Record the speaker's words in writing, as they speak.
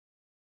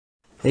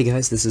Hey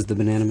guys, this is the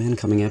Banana Man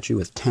coming at you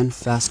with 10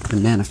 fast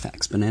banana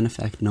facts. Banana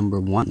fact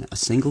number 1. A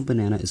single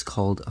banana is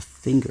called a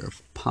finger,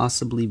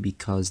 possibly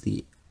because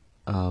the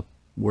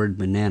word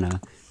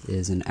banana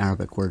is an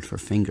Arabic word for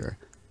finger.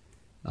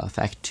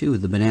 Fact 2.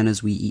 The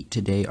bananas we eat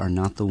today are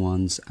not the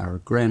ones our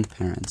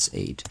grandparents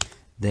ate.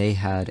 They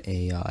had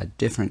a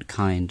different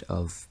kind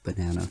of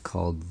banana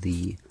called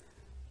the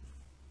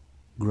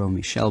Gros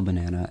Michel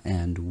banana,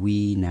 and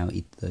we now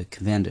eat the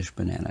Cavendish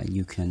banana.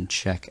 You can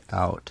check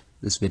out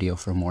this video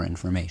for more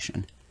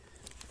information.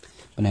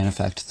 Banana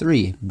fact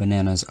 3,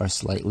 bananas are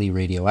slightly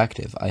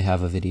radioactive. I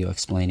have a video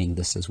explaining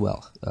this as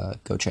well.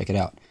 Go check it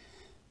out.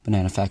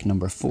 Banana fact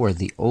number 4,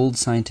 the old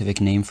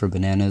scientific name for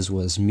bananas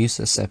was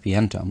Musa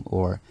sapientum,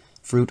 or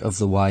fruit of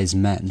the wise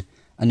men,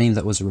 a name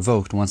that was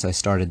revoked once I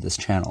started this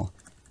channel.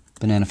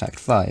 Banana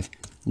fact 5,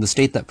 the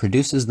state that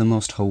produces the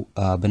most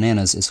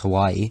bananas is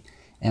Hawaii,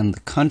 and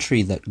the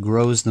country that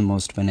grows the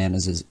most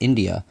bananas is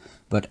India,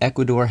 but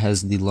Ecuador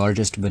has the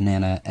largest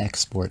banana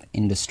export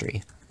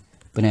industry.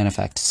 Banana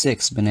fact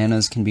 6,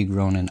 bananas can be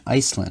grown in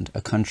Iceland,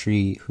 a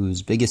country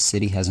whose biggest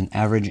city has an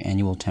average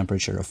annual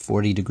temperature of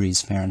 40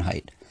 degrees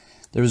Fahrenheit.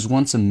 There was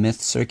once a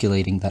myth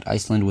circulating that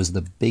Iceland was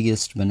the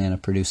biggest banana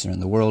producer in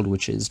the world,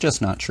 which is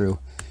just not true.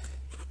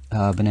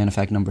 Banana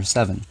fact number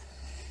 7.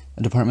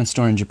 A department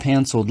store in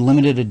Japan sold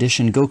limited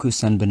edition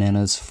Goku-sen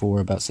bananas for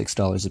about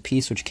 $6 a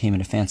piece, which came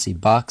in a fancy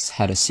box,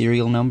 had a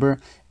serial number,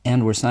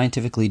 and were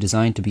scientifically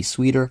designed to be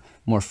sweeter,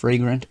 more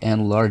fragrant,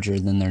 and larger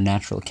than their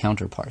natural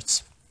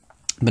counterparts.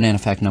 Banana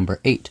fact number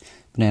 8.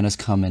 Bananas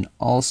come in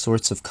all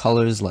sorts of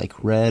colors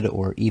like red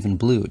or even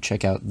blue.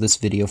 Check out this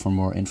video for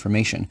more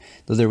information.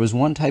 Though there was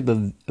one type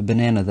of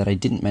banana that I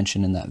didn't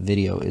mention in that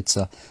video. It's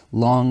a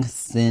long,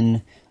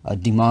 thin,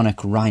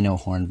 demonic rhino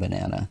horn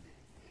banana.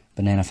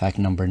 Banana fact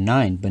number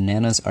 9.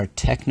 Bananas are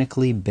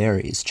technically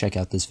berries. Check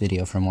out this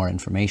video for more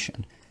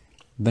information.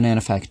 Banana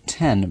fact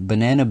 10.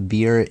 Banana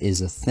beer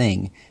is a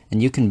thing,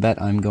 and you can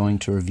bet I'm going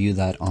to review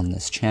that on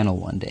this channel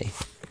one day.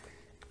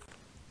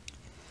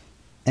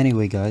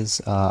 Anyway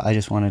guys, I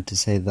just wanted to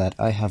say that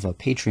I have a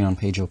Patreon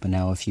page open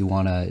now if you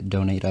want to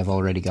donate. I've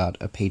already got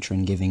a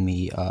patron giving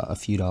me a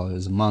few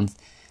dollars a month,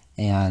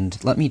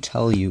 and let me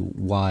tell you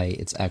why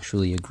it's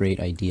actually a great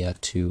idea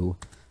to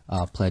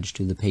pledge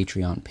to the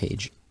Patreon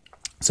page.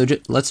 So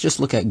let's just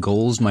look at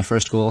goals. My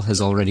first goal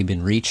has already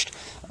been reached.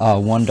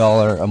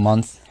 $1 a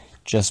month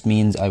just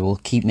means I will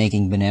keep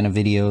making banana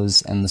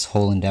videos, and this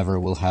whole endeavor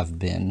will have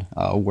been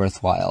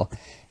worthwhile.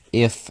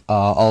 If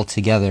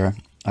altogether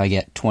I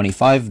get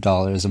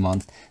 $25 a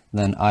month,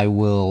 then I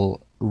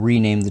will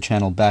rename the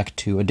channel back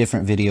to a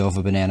different video of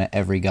a banana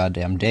every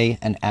goddamn day,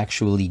 and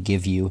actually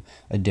give you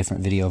a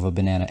different video of a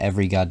banana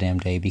every goddamn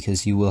day,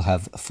 because you will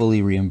have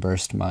fully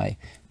reimbursed my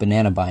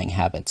banana buying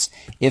habits.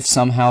 If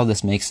somehow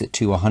this makes it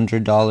to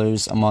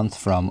 $100 a month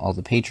from all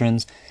the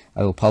patrons,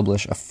 I will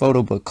publish a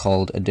photo book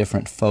called A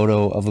Different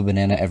Photo of a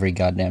Banana Every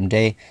Goddamn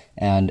Day,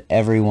 and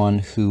everyone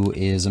who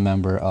is a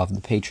member of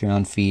the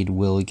Patreon feed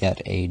will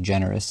get a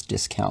generous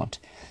discount.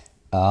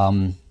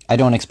 I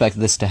don't expect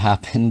this to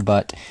happen,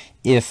 but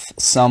if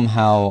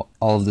somehow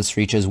all of this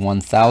reaches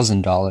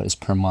 $1,000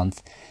 per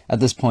month, at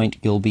this point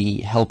you'll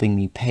be helping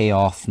me pay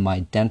off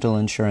my dental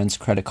insurance,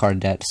 credit card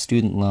debt,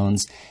 student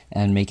loans,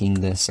 and making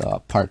this a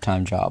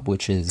part-time job,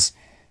 which is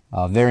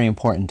very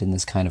important in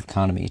this kind of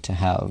economy to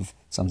have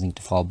something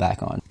to fall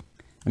back on.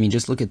 I mean,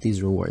 just look at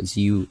these rewards.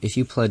 If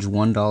you pledge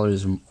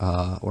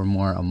 $1 or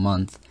more a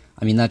month,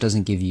 I mean, that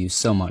doesn't give you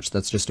so much.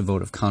 That's just a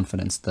vote of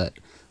confidence that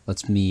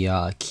lets me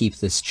keep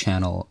this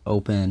channel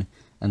open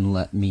and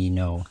let me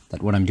know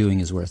that what I'm doing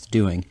is worth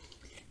doing.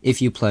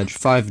 If you pledge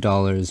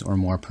 $5 or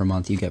more per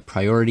month, you get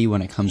priority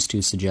when it comes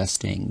to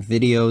suggesting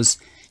videos.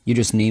 You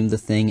just name the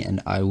thing and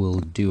I will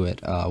do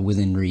it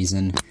within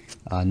reason,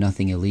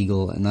 nothing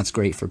illegal, and that's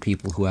great for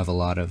people who have a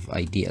lot of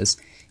ideas.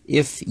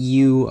 If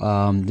you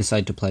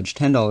decide to pledge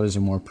 $10 or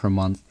more per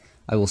month,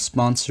 I will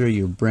sponsor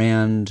your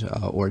brand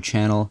or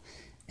channel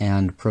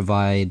and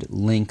provide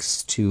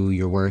links to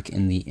your work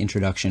in the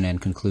introduction and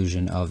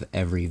conclusion of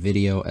every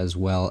video, as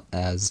well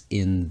as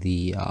in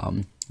the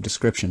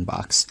description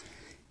box.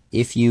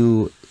 If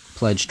you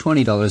pledge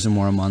 $20 or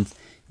more a month,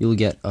 you'll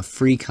get a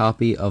free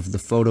copy of the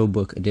photo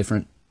book, A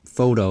Different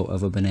Photo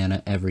of a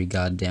Banana Every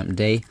Goddamn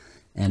Day,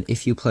 and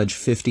if you pledge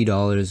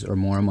 $50 or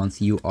more a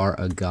month, you are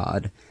a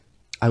god.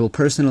 I will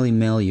personally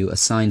mail you a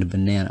signed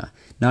banana,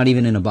 not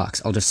even in a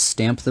box. I'll just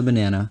stamp the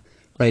banana,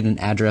 write an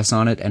address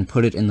on it, and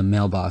put it in the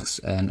mailbox,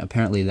 and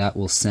apparently that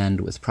will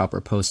send with proper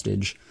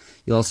postage.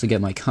 You'll also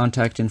get my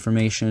contact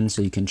information,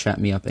 so you can chat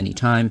me up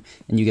anytime,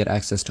 and you get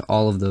access to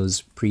all of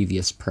those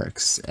previous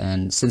perks.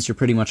 And since you're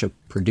pretty much a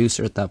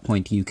producer at that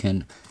point, you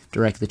can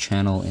direct the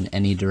channel in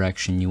any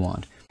direction you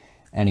want.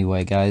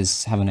 Anyway,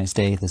 guys, have a nice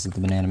day. This is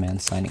the Banana Man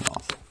signing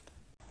off.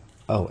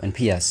 Oh, and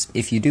P.S.,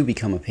 if you do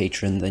become a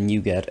patron, then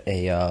you get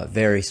a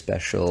very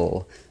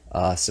special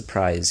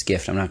surprise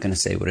gift. I'm not going to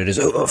say what it is.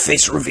 Oh,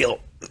 face reveal!